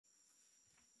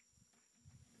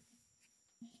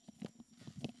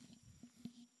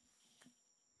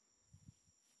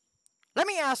Let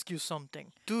me ask you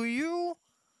something. Do you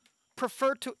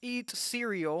prefer to eat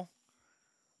cereal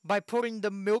by putting the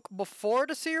milk before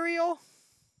the cereal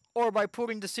or by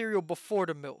putting the cereal before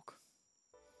the milk?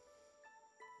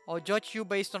 I'll judge you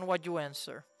based on what you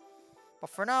answer.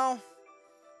 But for now,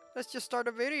 let's just start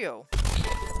the video.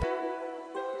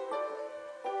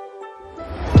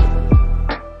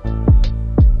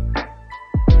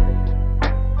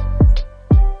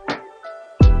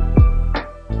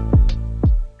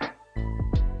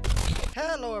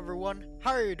 Hello everyone,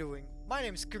 how are you doing? My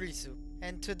name is Kurisu,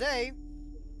 and today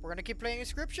we're gonna keep playing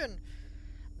Inscryption.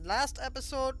 Last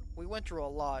episode, we went through a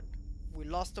lot. We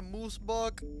lost the moose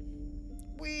bug,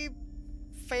 we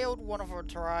failed one of our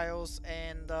trials,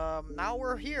 and now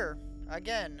we're here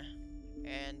again.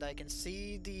 And I can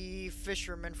see the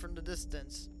fisherman from the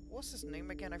distance. What's his name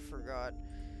again? I forgot.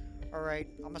 Alright,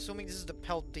 I'm assuming this is the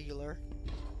pelt dealer.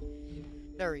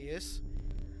 There he is.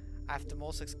 I have the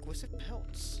most exquisite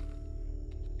pelts.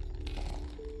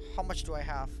 How much do I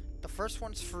have? The first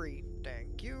one's free.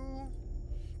 Thank you.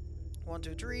 1,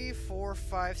 2, 3, 4,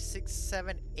 5, 6,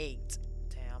 7, 8.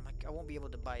 Damn, I won't be able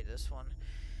to buy this one.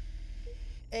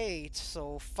 8.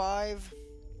 So 5,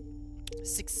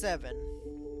 6, 7.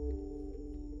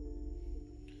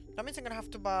 That means I'm gonna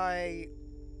have to buy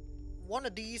one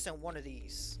of these and one of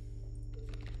these.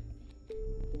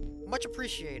 Much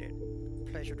appreciated.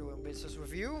 Pleasure doing business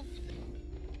with you.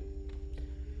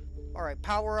 Alright,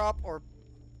 power up or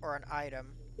an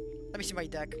item. Let me see my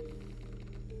deck.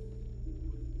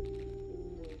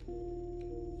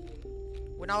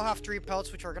 We now have 3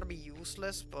 pelts, which are gonna be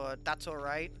useless, but that's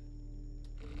alright.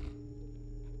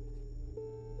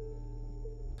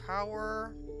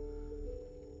 Power.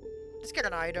 Let's get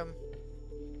an item.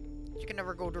 You can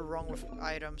never go wrong with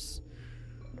items.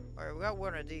 Alright, we got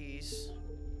one of these.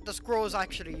 The scroll is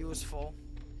actually useful.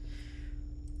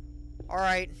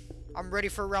 Alright, I'm ready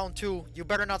for round 2. You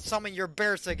better not summon your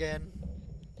bears again.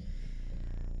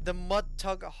 The mud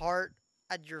tug hard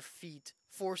at your feet,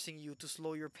 forcing you to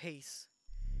slow your pace.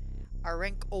 A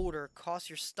rank odor caused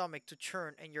your stomach to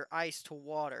churn and your eyes to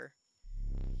water.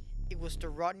 It was the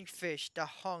rotting fish that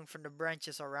hung from the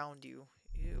branches around you.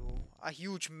 Ew. A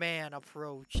huge man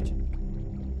approached.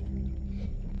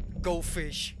 Go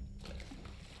fish.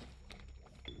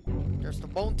 There's the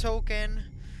bone token.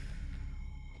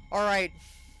 Alright.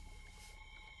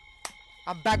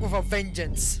 I'm back with a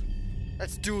vengeance.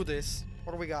 Let's do this.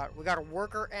 What do we got? We got a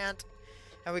worker ant.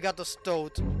 And we got the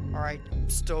Stoat. Alright,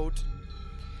 Stoat.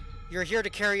 You're here to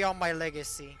carry on my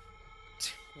legacy.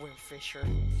 Wingfisher.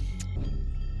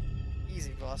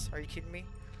 Easy, boss. Are you kidding me?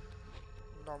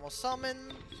 Normal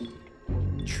summon.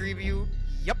 Tribute.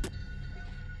 Yup.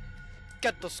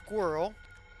 Get the squirrel.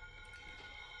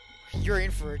 You're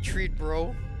in for a treat,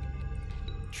 bro.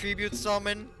 Tribute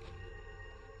summon.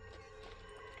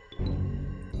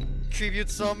 Tribute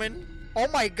summon. Oh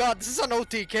my god, this is an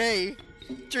OTK.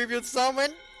 Tribute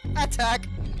summon. Attack.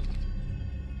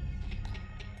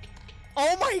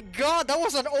 Oh my god, that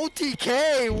was an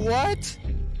OTK. What?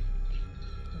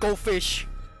 Go fish.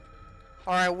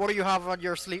 Alright, what do you have on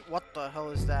your sleeve? What the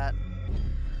hell is that?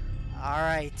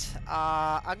 Alright.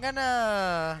 I'm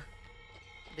gonna...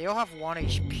 They all have 1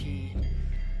 HP.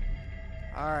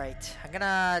 Alright, I'm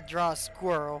gonna draw a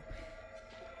squirrel.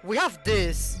 We have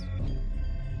this.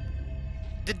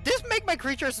 Did this make my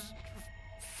creatures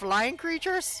flying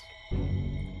creatures?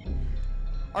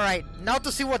 Alright, now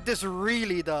to see what this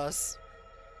really does.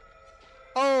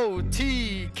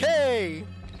 OTK!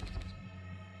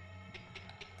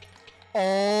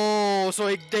 Oh,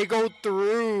 so they go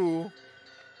through.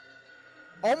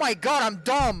 Oh my god, I'm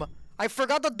dumb! I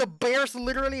forgot that the bears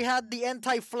literally had the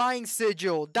anti-flying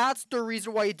sigil. That's the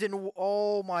reason why it didn't...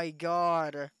 Oh my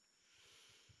god.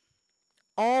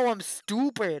 Oh, I'm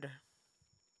stupid.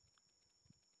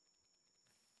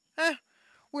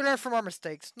 We learn from our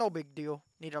mistakes. No big deal.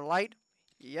 Need a light?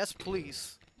 Yes,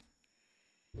 please.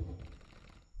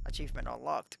 Achievement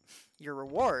unlocked. Your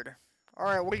reward.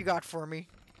 Alright, what do you got for me?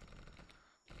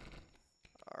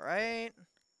 Alright.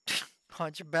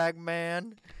 Hunchback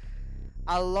man.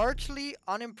 A largely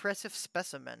unimpressive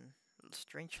specimen.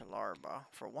 Strange larva.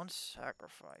 For 1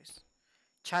 sacrifice.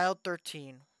 Child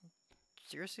 13.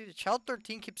 Seriously? The child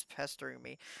 13 keeps pestering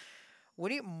me. We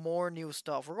need more new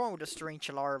stuff. We're going with a strange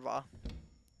larva.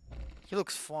 He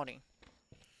looks funny.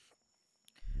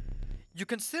 You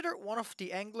consider one of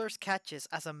the angler's catches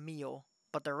as a meal,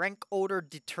 but the rank odor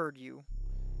deterred you.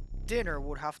 Dinner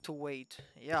would have to wait.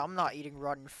 Yeah, I'm not eating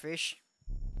rotten fish.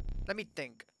 Let me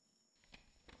think.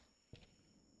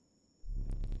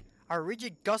 A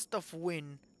rigid gust of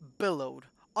wind billowed,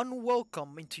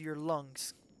 unwelcome, into your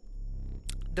lungs.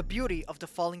 The beauty of the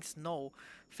falling snow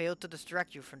failed to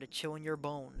distract you from the chill in your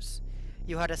bones.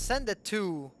 You had ascended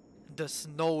to the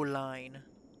snow line.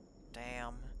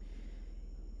 Damn.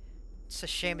 It's a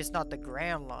shame it's not the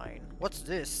Grand Line. What's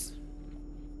this?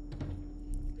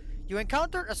 You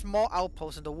encountered a small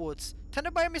outpost in the woods,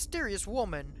 tended by a mysterious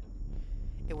woman.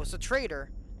 It was a trader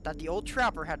that the old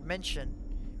trapper had mentioned.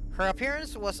 Her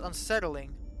appearance was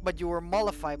unsettling, but you were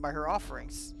mollified by her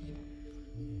offerings.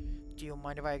 Do you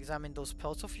mind if I examine those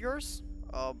pelts of yours?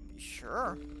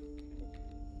 Sure.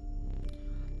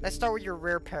 Let's start with your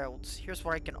rare pelts. Here's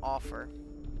what I can offer.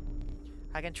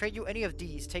 I can trade you any of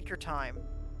these. Take your time.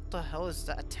 What the hell is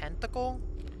that? A tentacle?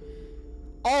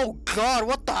 Oh god,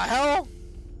 what the hell?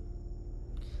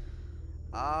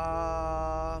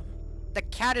 The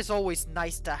cat is always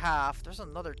nice to have. There's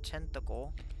another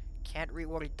tentacle. Can't read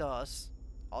what it does.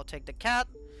 I'll take the cat.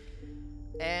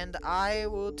 And I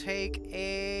will take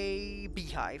a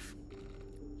beehive.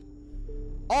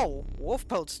 Oh, wolf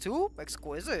pelts too?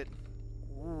 Exquisite.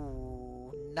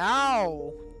 Ooh,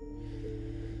 now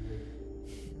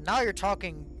you're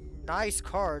talking nice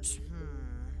cards.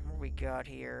 What we got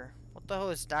here? What the hell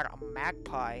is that? A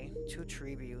magpie. 2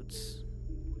 tributes.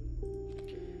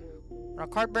 When a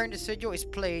card bearing the sigil is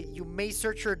played, you may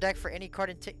search your deck for any card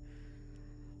and take.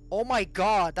 Oh my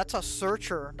god, that's a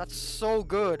searcher. That's so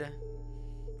good.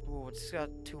 Ooh, it's got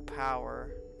 2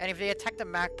 power. And if they attack the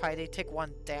magpie, they take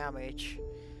 1 damage.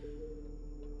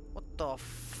 What the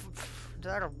f... Is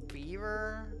that a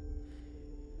beaver?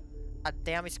 A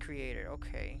damage created,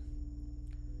 okay.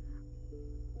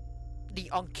 The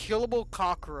unkillable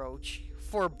cockroach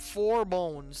for 4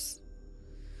 bones.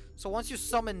 So once you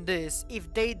summon this,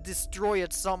 if they destroy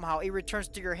it somehow, it returns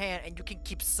to your hand and you can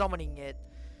keep summoning it.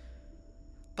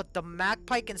 But the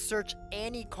magpie can search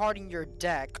any card in your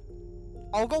deck.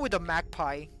 I'll go with the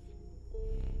magpie.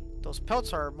 Those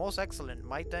pelts are most excellent.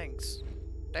 My thanks.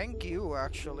 Thank you,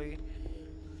 actually.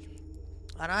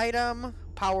 An item,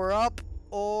 power up,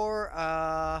 or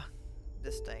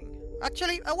this thing.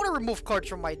 Actually, I want to remove cards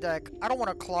from my deck. I don't want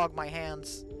to clog my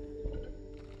hands.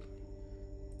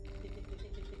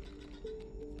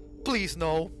 Please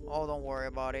no. Oh, don't worry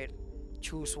about it.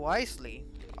 Choose wisely.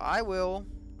 I will.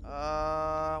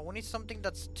 We need something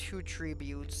that's 2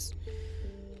 tributes.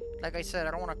 Like I said,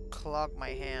 I don't want to clog my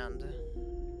hand.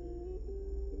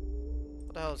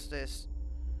 What the hell is this?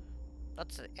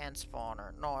 That's an ant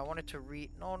spawner. No, I wanted to read.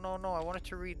 No, I wanted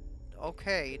to read.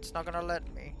 Okay, it's not gonna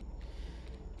let me.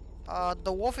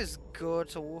 The wolf is good,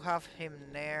 so we'll have him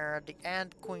there. The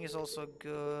ant queen is also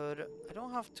good. I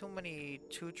don't have too many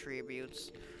 2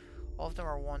 tributes. All of them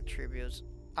are 1 tributes.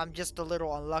 I'm just a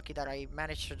little unlucky that I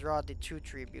managed to draw the 2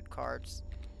 tribute cards.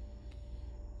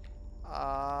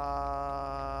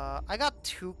 I got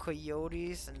 2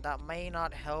 coyotes, and that may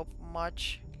not help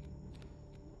much.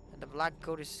 And the black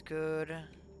goat is good.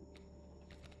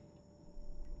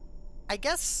 I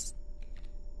guess...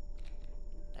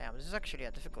 Damn, this is actually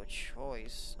a difficult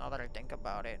choice, now that I think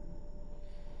about it.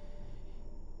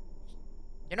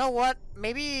 You know what?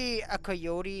 Maybe a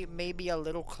coyote may be a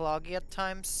little cloggy at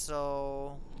times,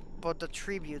 so... But the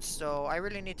tributes, though, I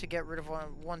really need to get rid of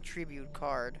one tribute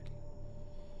card.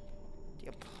 The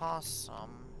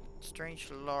opossum.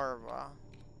 Strange larva.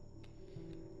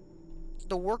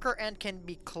 The worker ant can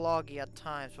be cloggy at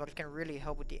times, but it can really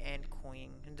help with the ant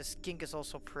queen. And the skink is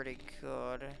also pretty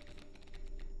good.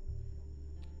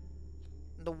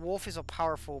 And the wolf is a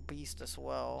powerful beast as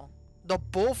well. The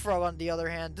bullfrog, on the other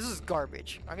hand, this is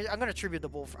garbage. I'm gonna tribute the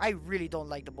bullfrog. I really don't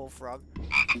like the bullfrog.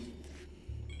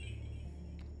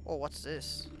 Oh, what's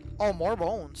this? Oh, more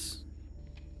bones.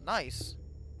 Nice.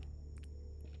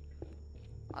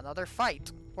 Another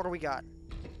fight. What do we got?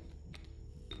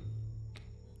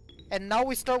 And now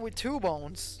we start with 2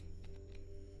 bones.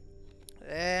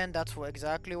 And that's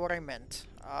exactly what I meant.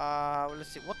 Let's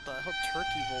see. What the hell?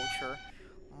 Turkey vulture.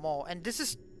 Maul. And this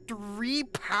is 3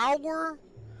 power?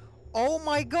 Oh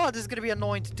my god, this is gonna be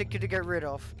annoying to get rid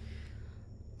of.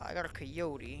 I got a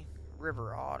coyote.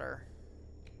 River otter.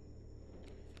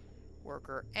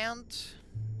 Worker ant.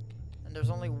 And there's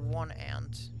only 1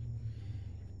 ant.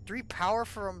 3 power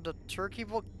from the turkey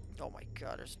book. Oh my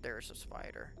god, there's a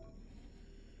spider.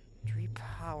 3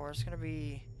 power. It's gonna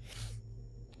be...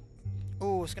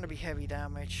 Oh, it's gonna be heavy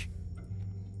damage.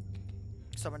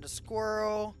 Summon the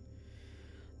squirrel.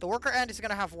 The worker ant is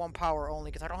gonna have 1 power only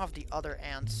because I don't have the other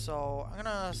ants. So I'm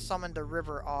gonna summon the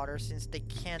river otter since they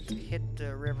can't hit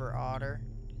the river otter.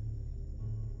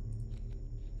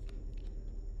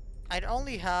 I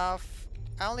only have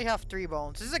 3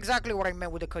 bones. This is exactly what I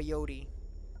meant with the coyote.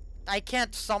 I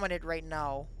can't summon it right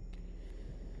now.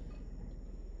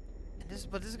 And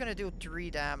but this is gonna do 3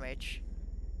 damage.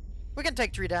 We can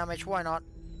take 3 damage, why not?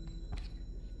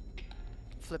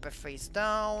 Flip it face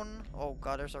down. Oh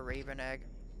god, there's a raven egg.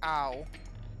 Ow.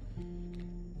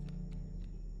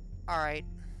 Alright.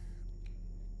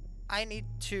 I need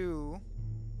to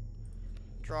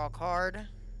draw a card.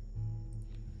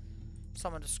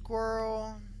 Summon the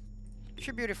squirrel.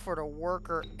 Tribute it for the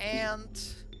worker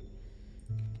ant.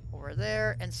 Over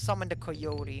there. And summon the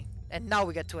coyote. And now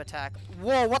we get to attack.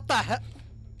 Whoa, what the heck?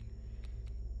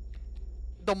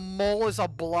 The mole is a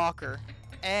blocker.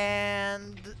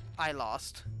 And I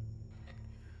lost.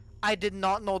 I did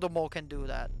not know the mole can do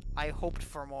that. I hoped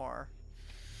for more.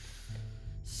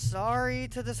 Sorry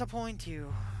to disappoint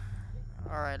you.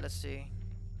 Alright, let's see.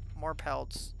 More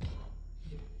pelts.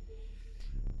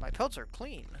 My pelts are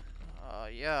clean.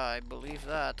 Yeah, I believe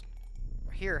that.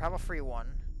 Here, have a free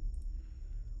one.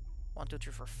 1, 2,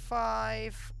 3, 4,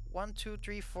 5. 1, 2,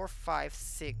 3, 4, 5,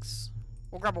 6.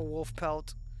 We'll grab a wolf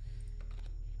pelt.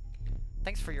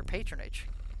 Thanks for your patronage.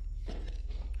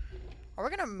 Are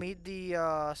we gonna meet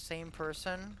the same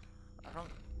person?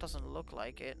 Doesn't look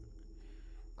like it.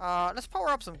 Let's power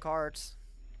up some cards.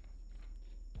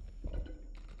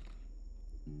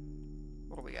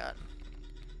 What do we got?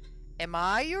 Am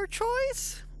I your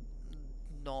choice?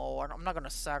 No, I'm not gonna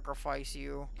sacrifice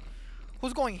you.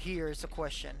 Who's going here is the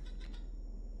question.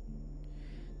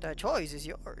 The choice is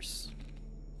yours.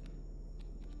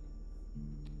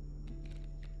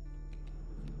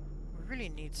 We really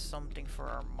need something for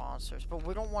our monsters, but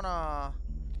we don't wanna...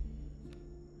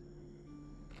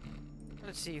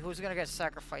 Let's see, who's gonna get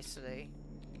sacrificed today?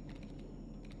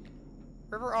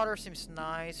 River Otter seems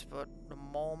nice, but the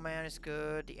Mole Man is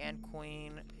good. The Ant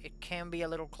Queen, it can be a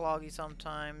little cloggy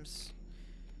sometimes.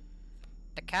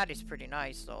 The cat is pretty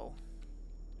nice though.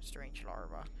 Strange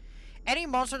larva. Any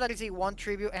monster that is a 1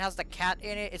 tribute and has the cat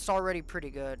in it, it's already pretty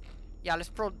good. Yeah, let's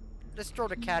throw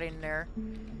the cat in there.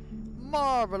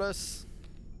 Marvelous.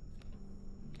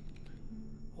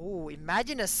 Oh,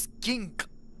 imagine a skink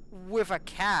with a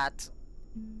cat.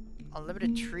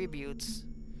 Unlimited tributes.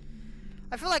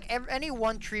 I feel like any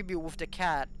 1 tribute with the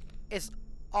cat is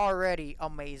already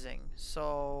amazing.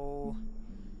 So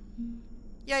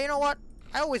yeah, you know what?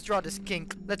 I always draw the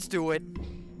skink. Let's do it.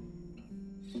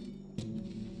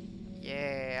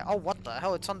 Yeah. Oh, what the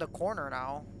hell? It's on the corner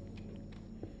now.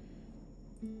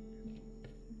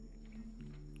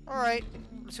 Alright.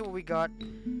 Let's see what we got.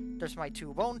 There's my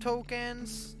 2 bone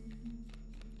tokens.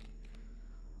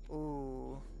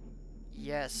 Ooh.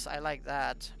 Yes, I like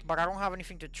that. But I don't have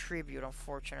anything to tribute,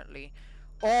 unfortunately.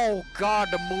 Oh, God,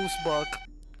 the moose bug.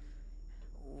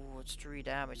 Ooh, it's 3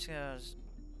 damage. Yes.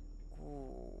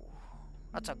 Ooh.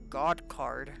 That's a god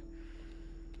card.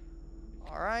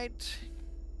 Alright.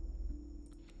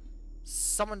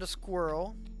 Summon the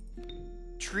squirrel.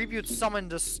 Tribute summon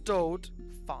the stoat.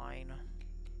 Fine.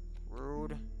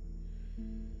 Rude.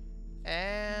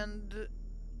 And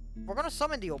we're gonna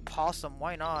summon the opossum.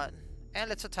 Why not? And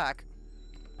let's attack.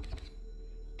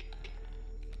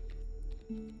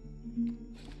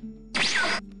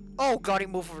 Oh god, he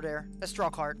moved over there. Let's draw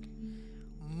a card.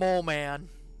 Mole Man.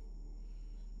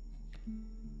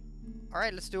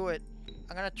 Alright, let's do it.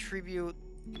 I'm gonna tribute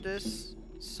this.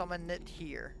 Summon it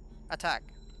here. Attack.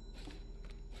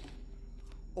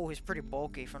 Oh, he's pretty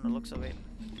bulky from the looks of it.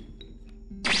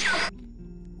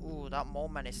 Ooh, that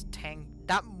moment is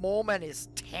That moment is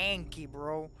tanky,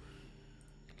 bro.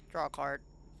 Draw a card.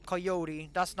 Coyote.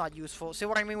 That's not useful. See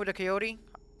what I mean with the coyote?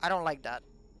 I don't like that.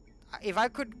 If I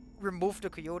could remove the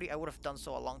coyote, I would have done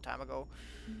so a long time ago.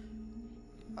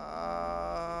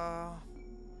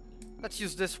 Let's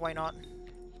use this. Why not?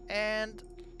 And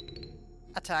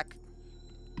attack.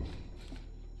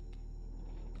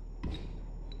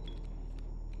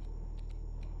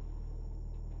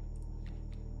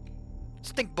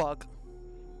 Stink bug.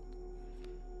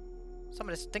 Some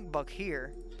of the stink bug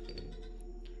here.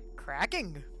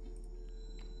 Cracking.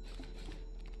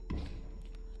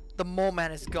 The mole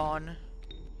man is gone.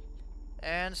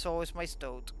 And so is my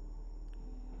stoat.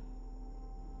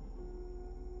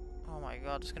 Oh my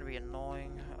god, this is gonna be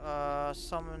annoying.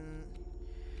 Summon.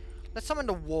 Let's summon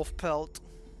the wolf pelt.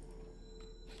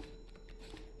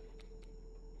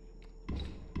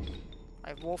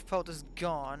 My wolf pelt is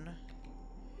gone.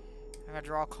 I'm gonna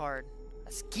draw a card.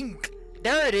 A skink.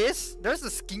 There it is. There's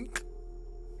the skink.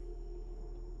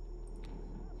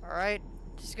 Alright.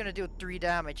 He's gonna do 3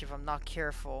 damage if I'm not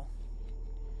careful.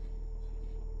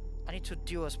 I need to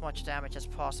do as much damage as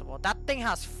possible. That thing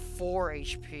has 4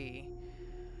 HP.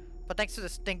 But thanks to the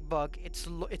stink bug, it's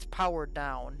powered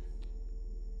down.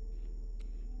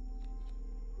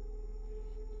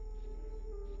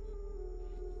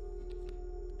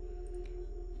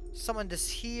 Summon this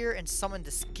here and summon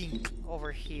the skink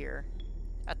over here.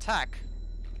 Attack.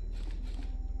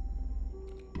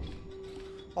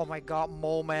 Oh my god,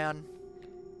 Mole Man.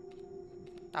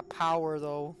 That power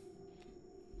though.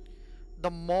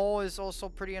 The mole is also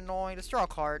pretty annoying. Let's draw a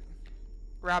card.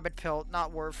 Rabbit Pill,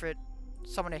 not worth it.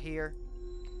 Summon it here.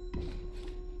 Oh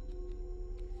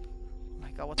my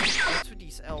god, what's with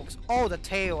these elks? Oh, the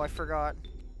tail, I forgot.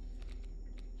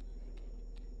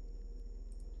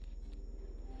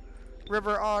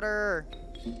 River Otter!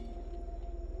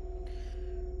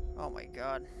 Oh my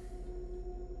god.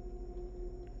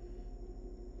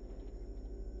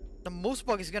 The moose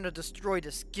bug is gonna destroy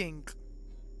the skink.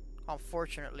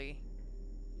 Unfortunately.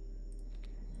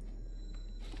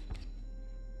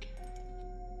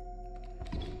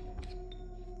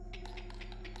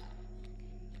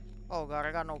 Oh god,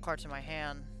 I got no cards in my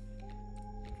hand.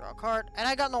 Draw a card. And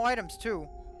I got no items too.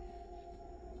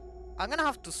 I'm gonna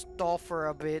have to stall for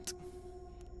a bit.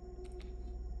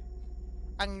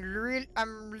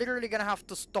 I'm literally gonna have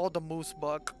to stall the moose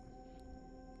bug.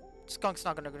 Skunk's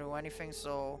not gonna do anything,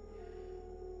 so...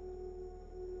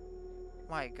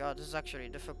 My god, this is actually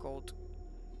difficult.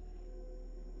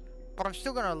 But I'm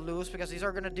still gonna lose because these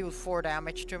are gonna do 4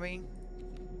 damage to me.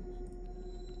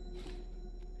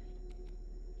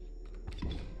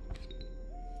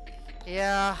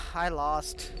 Yeah, I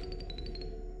lost.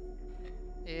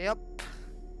 Yep.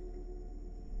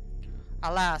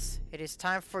 Alas, it is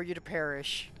time for you to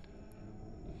perish.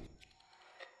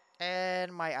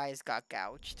 And my eyes got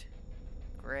gouged.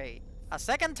 Great. A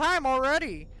second time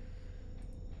already!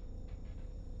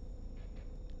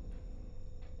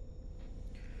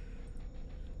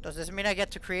 Does this mean I get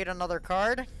to create another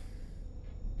card?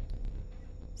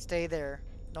 Stay there.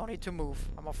 No need to move.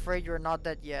 I'm afraid you're not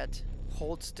dead yet.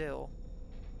 Hold still.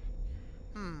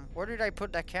 Where did I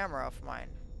put that camera of mine?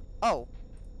 Oh.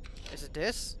 Is it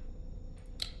this?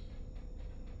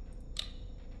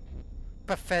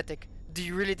 Pathetic. Do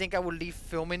you really think I would leave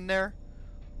film in there?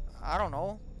 I don't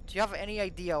know. Do you have any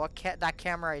idea what that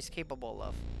camera is capable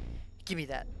of? Give me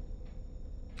that.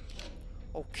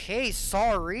 Okay,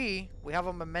 sorry. We have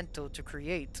a memento to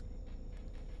create.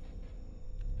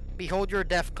 Behold your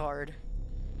death card.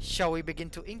 Shall we begin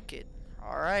to ink it?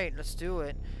 Alright, let's do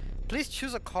it. Please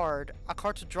choose a card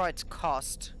to draw its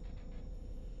cost.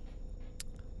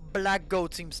 Black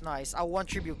Goat seems nice. A 1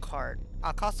 tribute card.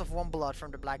 A cost of 1 blood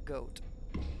from the Black Goat.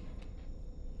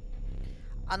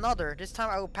 Another. This time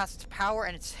I will pass its power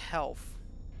and its health.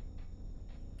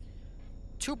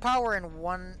 2 power and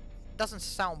 1 doesn't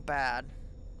sound bad.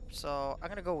 So I'm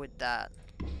gonna go with that.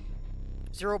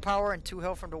 0 power and 2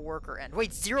 health from the worker ant.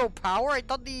 Wait, 0 power? I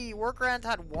thought the worker ant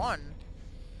had 1.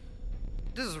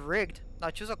 This is rigged. Now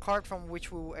choose a card from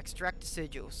which we will extract the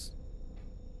sigils.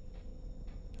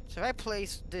 So if I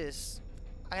place this,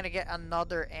 I'm gonna get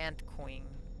another ant queen.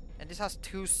 And this has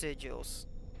 2 sigils.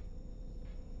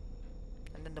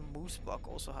 And then the moose bug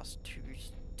also has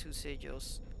two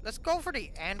sigils. Let's go for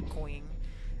the ant queen.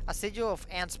 A sigil of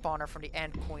ant spawner from the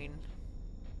ant queen.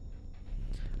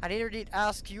 I neither did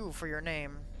ask you for your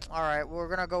name. Alright, we're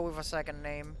gonna go with a second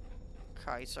name.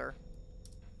 Kaiser.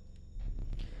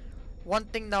 One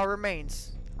thing now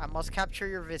remains. I must capture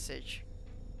your visage.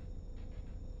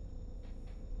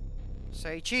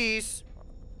 Say cheese.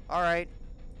 Alright.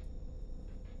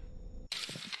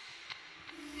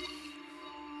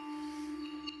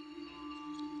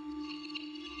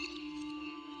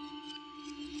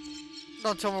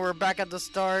 Don't tell me we're back at the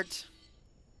start.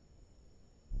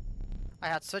 I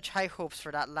had such high hopes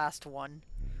for that last one.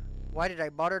 Why did I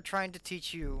bother trying to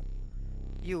teach you?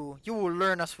 You will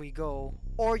learn as we go,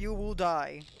 or you will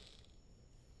die.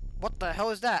 What the hell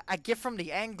is that? A gift from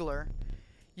the angler.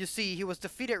 You see, he was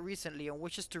defeated recently and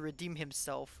wishes to redeem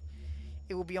himself.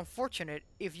 It would be unfortunate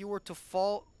if you were to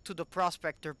fall to the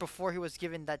prospector before he was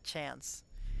given that chance.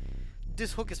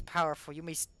 This hook is powerful. You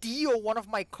may steal one of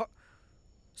my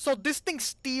So this thing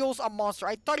steals a monster.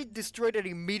 I thought it destroyed it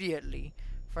immediately.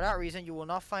 For that reason, you will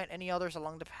not find any others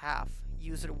along the path.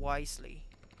 Use it wisely.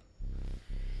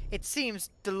 It seems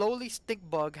the lowly stink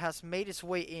bug has made its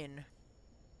way in.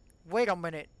 Wait a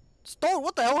minute. Stoat,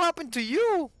 what the hell happened to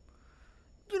you?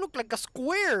 You look like a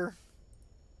square.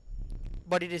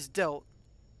 But it is dealt,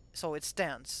 so it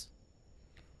stands.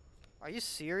 Are you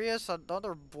serious?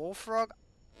 Another bullfrog?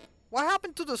 What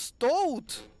happened to the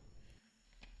Stoat?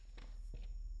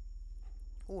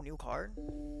 Oh, new card.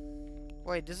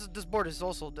 Wait, this board is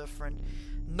also different.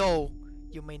 No,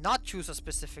 you may not choose a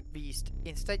specific beast.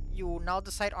 Instead, you will now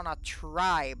decide on a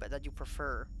tribe that you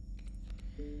prefer.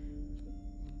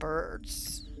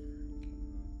 Birds.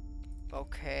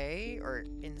 Okay, or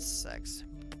insects.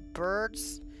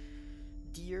 Birds,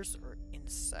 deers or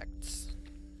insects?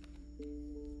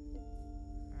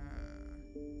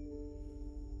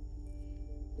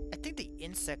 I think the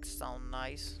insects sound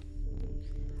nice.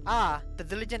 Ah, the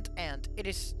diligent ant.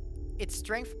 Its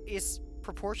strength is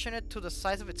proportionate to the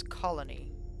size of its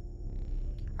colony.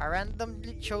 A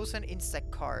randomly chosen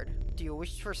insect card. Do you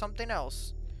wish for something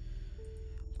else?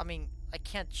 I mean, I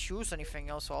can't choose anything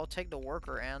else, so I'll take the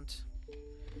worker ant.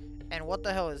 And what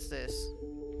the hell is this?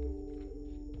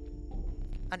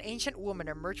 An ancient woman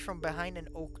emerged from behind an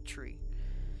oak tree.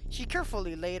 She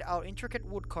carefully laid out intricate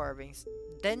wood carvings,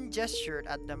 then gestured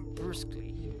at them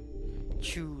brusquely.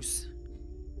 Choose.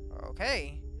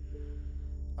 Okay.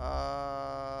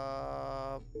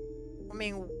 I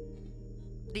mean,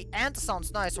 the ant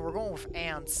sounds nice, so we're going with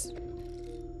ants.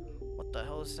 What the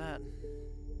hell is that?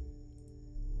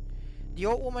 The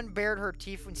old woman bared her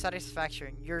teeth in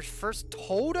satisfaction. Your first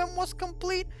totem was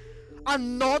complete?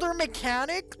 Another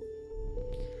mechanic?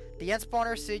 The ant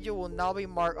spawner sigil will now be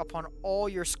marked upon all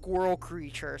your squirrel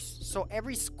creatures. So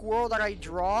every squirrel that I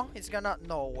draw is gonna...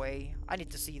 No way. I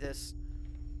need to see this.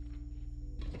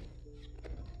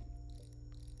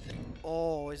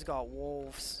 Oh, it's got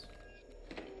wolves.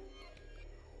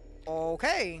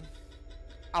 Okay.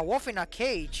 A wolf in a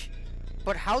cage.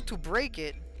 But how to break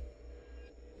it?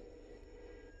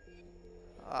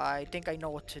 I think I know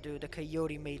what to do. The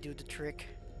coyote may do the trick.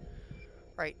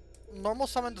 Right. Normal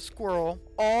summon the squirrel.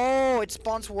 Oh, it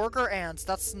spawns worker ants.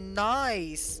 That's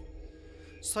nice.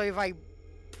 So if I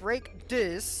break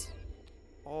this...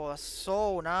 Oh, that's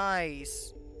so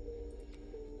nice.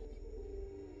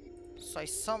 So I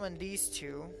summon these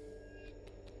two.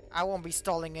 I won't be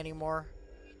stalling anymore.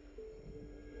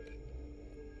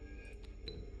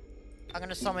 I'm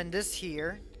gonna summon this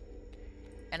here.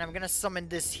 And I'm gonna summon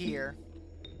this here.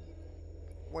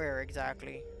 Where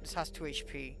exactly? This has 2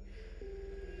 HP.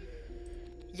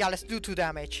 Yeah, let's do 2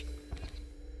 damage.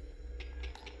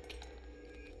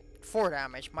 4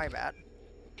 damage, my bad.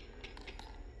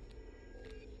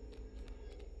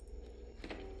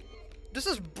 This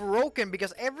is broken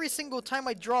because every single time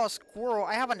I draw a squirrel,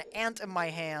 I have an ant in my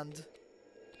hand.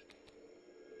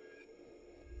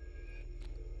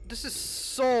 This is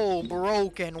so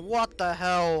broken. What the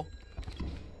hell?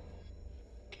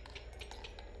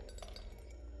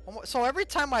 So every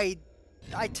time I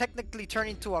technically turn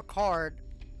into a card,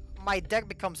 my deck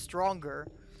becomes stronger.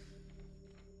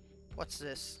 What's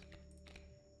this?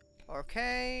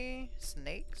 Okay,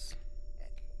 snakes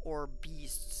or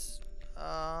beasts.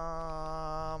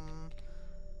 I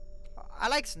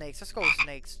like snakes. Let's go with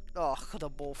snakes. Ugh, the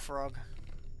bullfrog.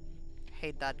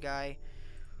 Hate that guy.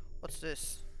 What's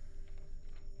this?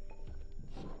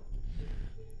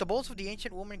 The bones of the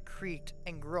ancient woman creaked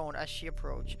and groaned as she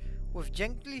approached. With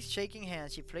gently shaking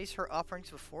hands, she placed her offerings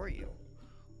before you.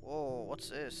 Whoa, what's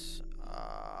this?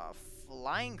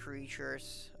 Flying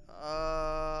creatures.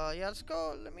 Yeah, let's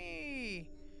go.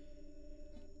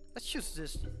 Let's choose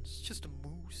this. Let's choose the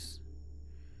moose.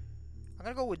 I'm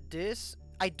gonna go with this.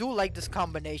 I do like this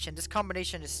combination. This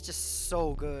combination is just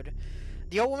so good.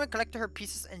 The old woman collected her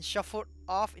pieces and shuffled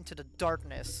off into the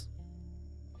darkness.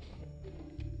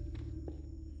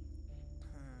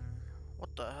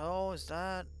 What the hell is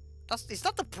that? Is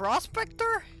that the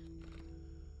prospector?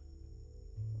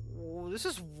 Whoa, this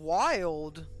is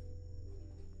wild.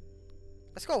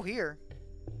 Let's go here.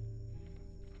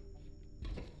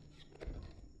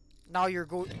 Now you're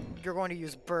going to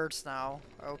use birds now.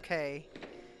 Okay.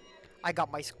 I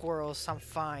got my squirrels, I'm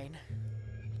fine.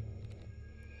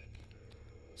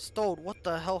 Stoat, what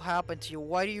the hell happened to you?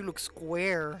 Why do you look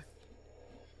square?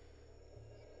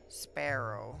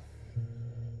 Sparrow.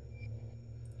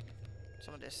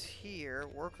 Some of this here.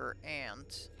 Worker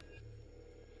ant.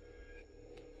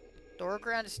 The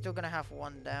worker ant is still gonna have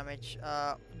 1 damage.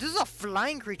 This is a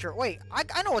flying creature. Wait,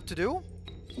 I know what to do.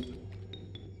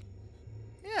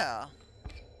 Yeah.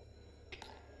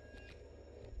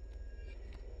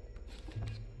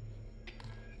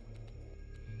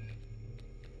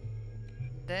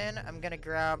 Then I'm gonna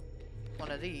grab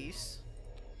one of these.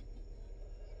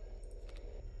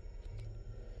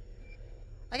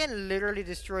 I can literally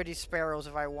destroy these sparrows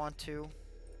if I want to.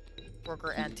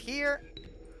 Worker ant here.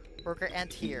 Worker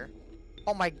ant here.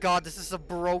 Oh my god, this is a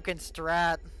broken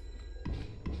strat.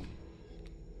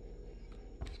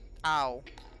 Ow.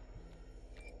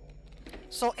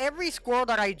 So every squirrel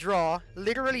that I draw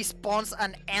literally spawns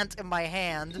an ant in my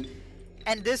hand.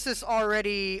 And this is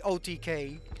already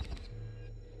OTK.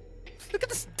 Look at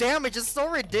this damage, it's so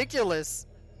ridiculous.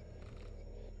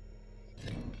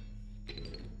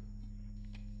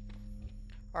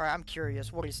 Alright, I'm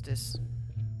curious. What is this?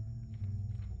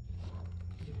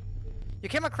 You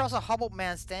came across a hobbled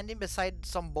man standing beside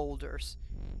some boulders.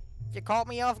 You caught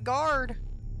me off guard.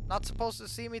 Not supposed to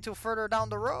see me till further down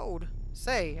the road.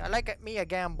 Say, I like me a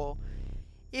gamble.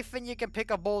 If and you can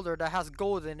pick a boulder that has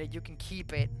gold in it, you can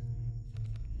keep it.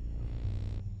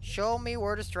 Show me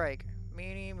where to strike.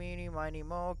 Meeny, meeny, miny,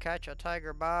 mo. Catch a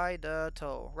tiger by the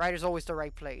toe. Right is always the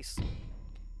right place.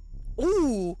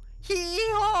 Ooh!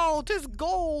 Hee-haw! 'Tis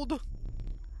gold!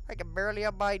 I can barely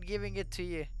abide giving it to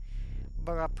you.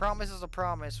 But a promise is a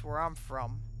promise where I'm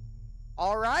from.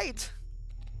 Alright!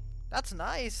 That's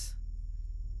nice.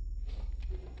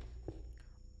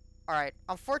 Alright,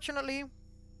 unfortunately,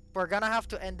 we're gonna have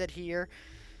to end it here.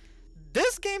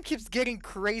 This game keeps getting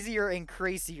crazier and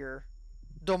crazier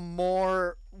the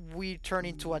more we turn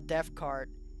into a death card.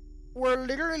 We're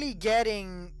literally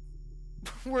getting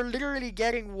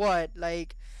what?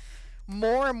 Like,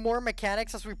 more and more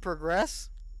mechanics as we progress.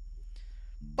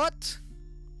 But,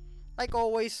 like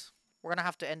always, we're gonna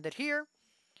have to end it here.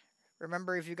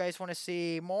 Remember, if you guys want to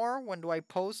see more, when do I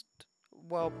post?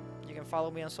 Well, you can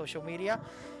follow me on social media.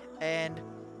 And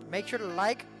make sure to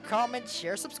like, comment,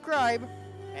 share, subscribe.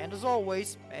 And as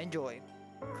always, enjoy.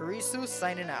 Kurisu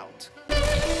signing out.